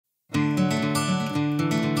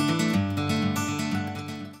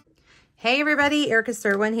Hey everybody, Erica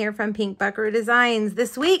Serwin here from Pink Buckaroo Designs.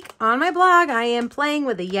 This week on my blog, I am playing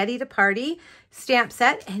with the Yeti to Party stamp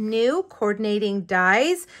set and new coordinating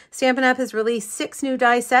dies. Stampin' Up! Has released 6 new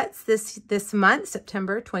die sets this month,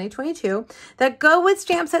 September 2022, that go with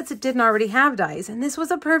stamp sets that didn't already have dies. And this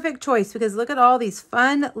was a perfect choice because look at all these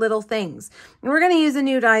fun little things. And we're going to use the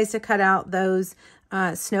new dies to cut out those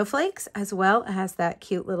snowflakes as well as that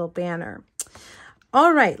cute little banner.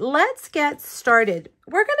 All right, let's get started.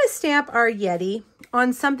 We're going to stamp our Yeti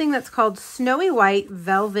on something that's called snowy white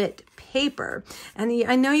velvet paper. And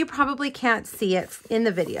I know you probably can't see it in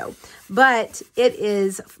the video, but it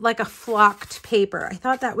is like a flocked paper. I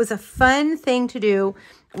thought that was a fun thing to do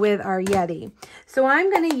with our Yeti. So I'm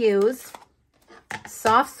going to use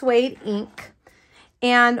soft suede ink.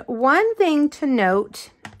 And one thing to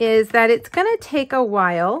note is that it's going to take a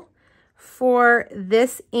while for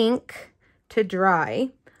this ink to dry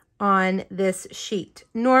on this sheet.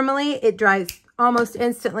 Normally it dries almost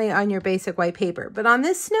instantly on your basic white paper, but on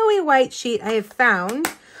this snowy white sheet I have found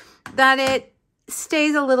that it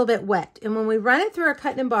stays a little bit wet. And when we run it through our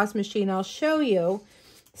cut and emboss machine, I'll show you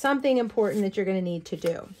something important that you're going to need to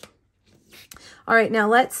do. All right, now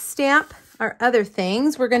let's stamp our other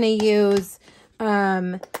things. We're going to use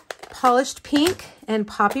polished pink and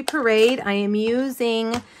Poppy Parade. I am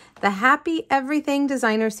using the Happy Everything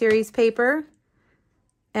Designer Series paper,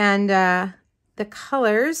 and the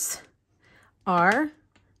colors are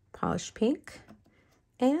polished pink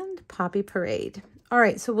and Poppy Parade. All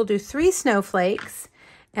right, so we'll do 3 snowflakes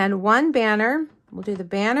and 1 banner. We'll do the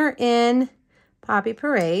banner in Poppy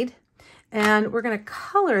Parade, and we're going to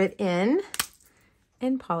color it in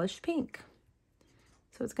polished pink.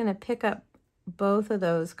 So it's going to pick up both of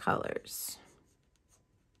those colors.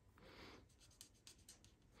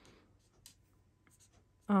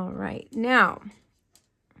 All right, now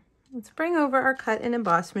let's bring over our cut and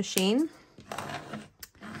emboss machine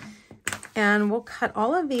and we'll cut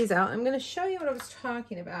all of these out. I'm going to show you what I was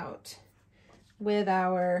talking about with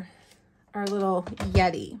our little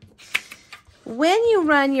Yeti. When you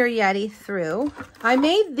run your Yeti through, I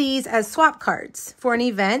made these as swap cards for an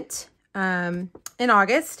event in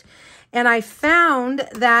August, and I found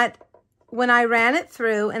that when I ran it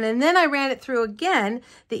through and then I ran it through again,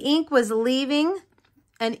 the ink was leaving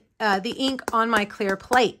the ink on my clear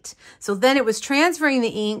plate. So then it was transferring the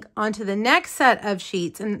ink onto the next set of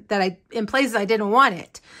sheets and in places I didn't want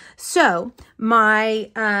it. So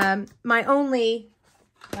my only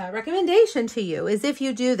recommendation to you is if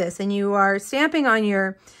you do this and you are stamping on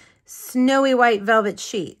your snowy white velvet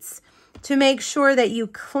sheets, to make sure that you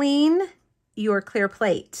clean your clear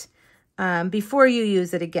plate before you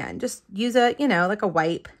use it again. Just use a, like a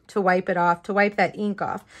wipe to wipe it off, to wipe that ink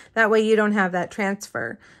off. That way you don't have that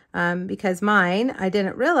transfer. Because mine, I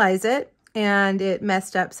didn't realize it, and it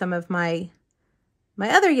messed up some of my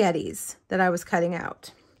other Yetis that I was cutting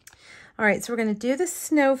out. All right, so we're going to do the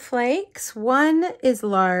snowflakes. 1 is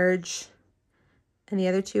large and the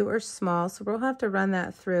other 2 are small, so we'll have to run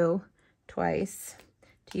that through twice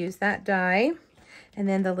to use that die. And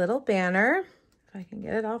then the little banner, if I can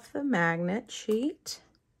get it off the magnet sheet,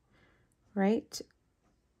 right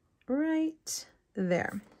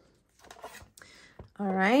there.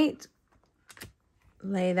 All right,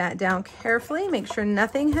 lay that down carefully. Make sure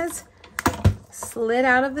nothing has slid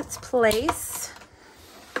out of its place.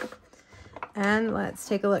 And let's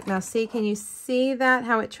take a look. Now see, can you see that,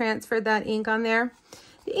 how it transferred that ink on there?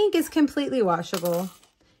 The ink is completely washable.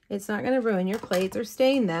 It's not going to ruin your plates or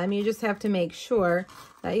stain them. You just have to make sure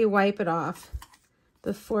that you wipe it off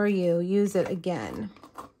before you use it again.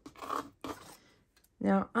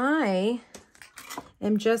 Now I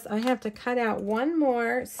have to cut out 1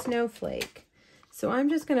 more snowflake. So I'm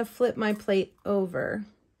just going to flip my plate over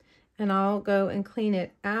and I'll go and clean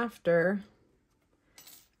it after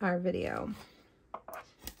our video.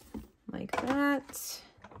 Like that.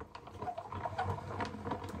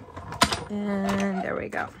 And there we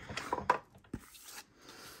go.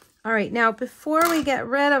 All right, now before we get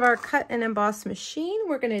rid of our cut and emboss machine,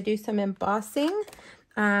 we're going to do some embossing.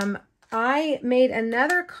 I made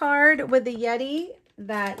another card with the Yeti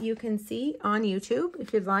that you can see on YouTube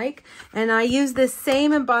if you'd like. And I use this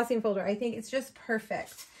same embossing folder. I think it's just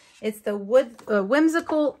perfect. It's the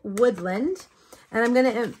Whimsical Woodland. And I'm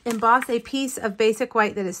going to emboss a piece of basic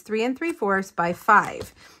white that is 3 3/4 by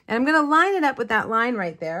 5. And I'm going to line it up with that line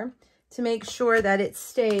right there to make sure that it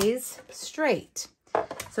stays straight.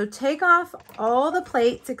 So take off all the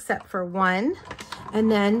plates except for 1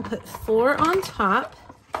 and then put 4 on top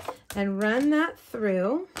and run that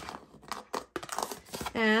through.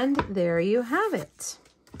 And there you have it.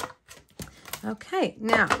 Okay,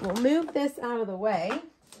 now we'll move this out of the way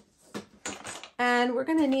And we're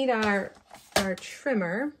gonna need our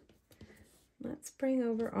trimmer. Let's bring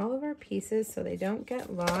over all of our pieces so they don't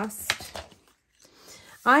get lost.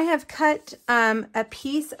 I have cut a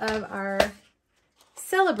piece of our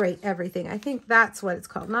Celebrate Everything. I think that's what it's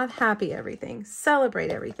called, not Happy Everything, Celebrate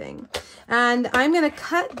Everything. And I'm gonna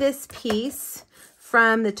cut this piece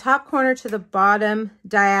from the top corner to the bottom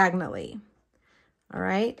diagonally. All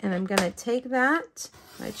right, and I'm gonna take that,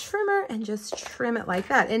 my trimmer, and just trim it like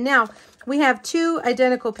that. And now we have two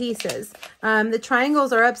identical pieces. The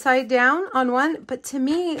triangles are upside down on one, but to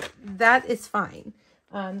me, that is fine.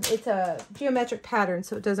 It's a geometric pattern,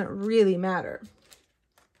 so it doesn't really matter.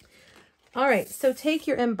 All right, so take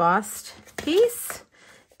your embossed piece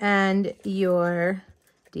and your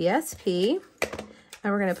DSP,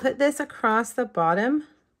 and we're gonna put this across the bottom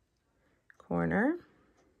corner,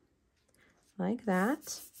 like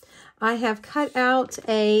that. I have cut out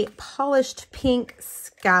a polished pink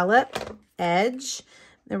scallop edge,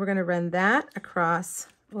 and we're gonna run that across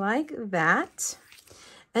like that.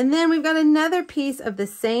 And then we've got another piece of the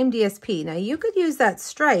same DSP. Now you could use that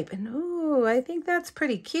stripe, and ooh, I think that's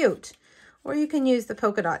pretty cute. Or you can use the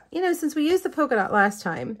polka dot. You know, since we used the polka dot last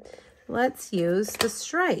time, let's use the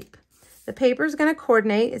stripe. The paper is gonna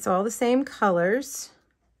coordinate, it's all the same colors.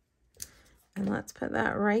 And let's put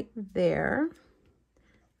that right there.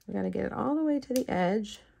 We gotta get it all the way to the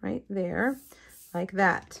edge, right there, like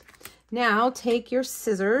that. Now take your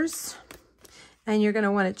scissors and you're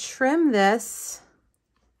gonna wanna trim this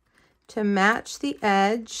to match the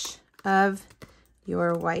edge of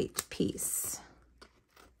your white piece.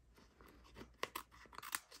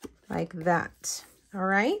 Like that, all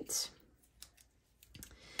right?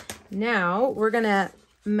 Now we're gonna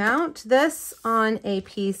mount this on a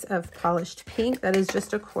piece of polished pink that is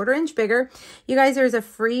just a 1/4 inch bigger. You guys, there's a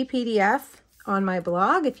free PDF on my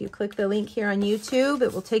blog. If you click the link here on YouTube,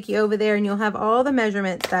 it will take you over there and you'll have all the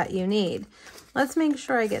measurements that you need. Let's make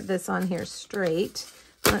sure I get this on here straight.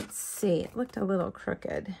 Let's see, it looked a little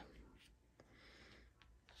crooked.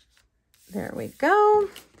 There we go.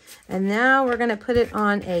 And now we're gonna put it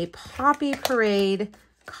on a Poppy Parade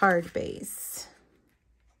card base.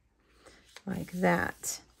 Like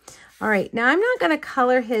that. All right, now I'm not gonna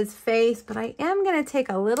color his face, but I am gonna take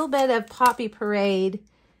a little bit of Poppy Parade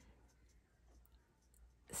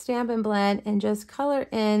Stampin' Blend and just color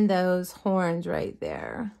in those horns right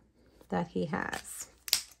there that he has.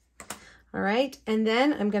 All right, and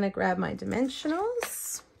then I'm gonna grab my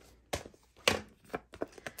dimensionals.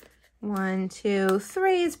 1, 2,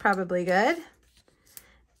 3 is probably good.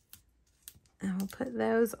 And we'll put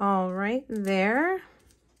those all right there.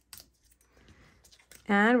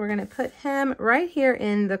 And we're gonna put him right here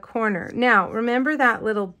in the corner. Now, remember that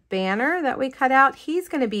little banner that we cut out? He's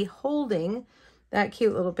gonna be holding that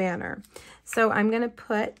cute little banner. So I'm gonna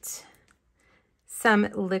put some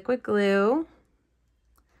liquid glue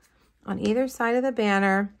on either side of the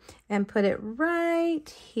banner and put it right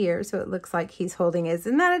here so it looks like he's holding it.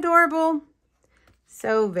 Isn't that adorable?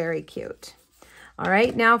 So very cute. All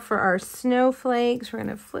right, now for our snowflakes, we're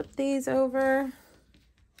gonna flip these over.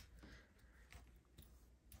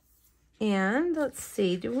 And let's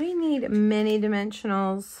see, do we need mini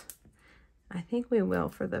dimensionals? I think we will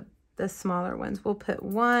for the smaller ones. We'll put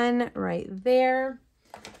one right there,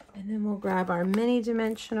 and then we'll grab our mini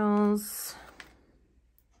dimensionals.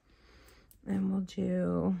 And we'll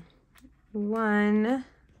do 1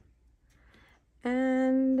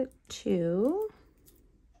 and 2.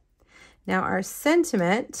 Now our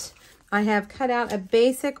sentiment, I have cut out a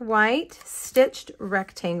basic white stitched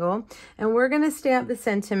rectangle, and we're gonna stamp the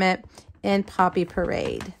sentiment in Poppy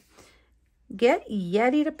Parade. Get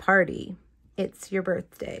Yeti to party. It's your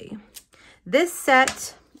birthday. This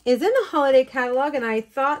set is in the holiday catalog, and I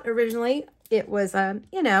thought originally it was a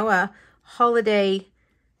holiday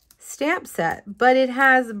stamp set, but it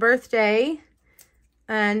has birthday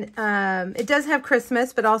and it does have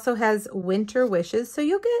Christmas, but also has winter wishes. So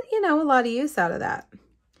you'll get, a lot of use out of that.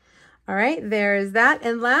 All right, there's that.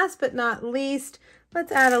 And last but not least,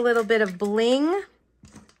 let's add a little bit of bling.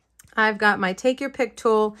 I've got my Take Your Pick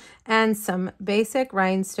tool and some basic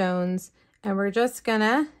rhinestones. And we're just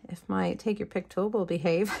gonna, if my Take Your Pick tool will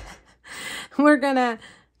behave, we're gonna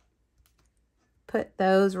put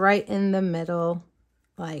those right in the middle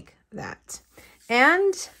like that.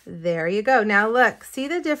 And there you go. Now look, see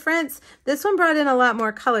the difference? This one brought in a lot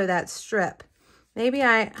more color, that strip. Maybe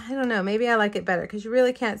I don't know, maybe I like it better because you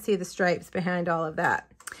really can't see the stripes behind all of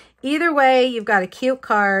that. Either way, you've got a cute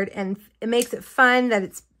card, and it makes it fun that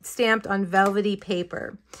it's stamped on velvety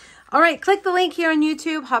paper. All right, click the link here on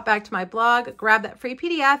YouTube, hop back to my blog, grab that free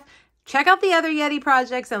PDF, check out the other Yeti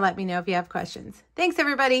projects, and let me know if you have questions. Thanks,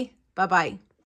 everybody. Bye-bye.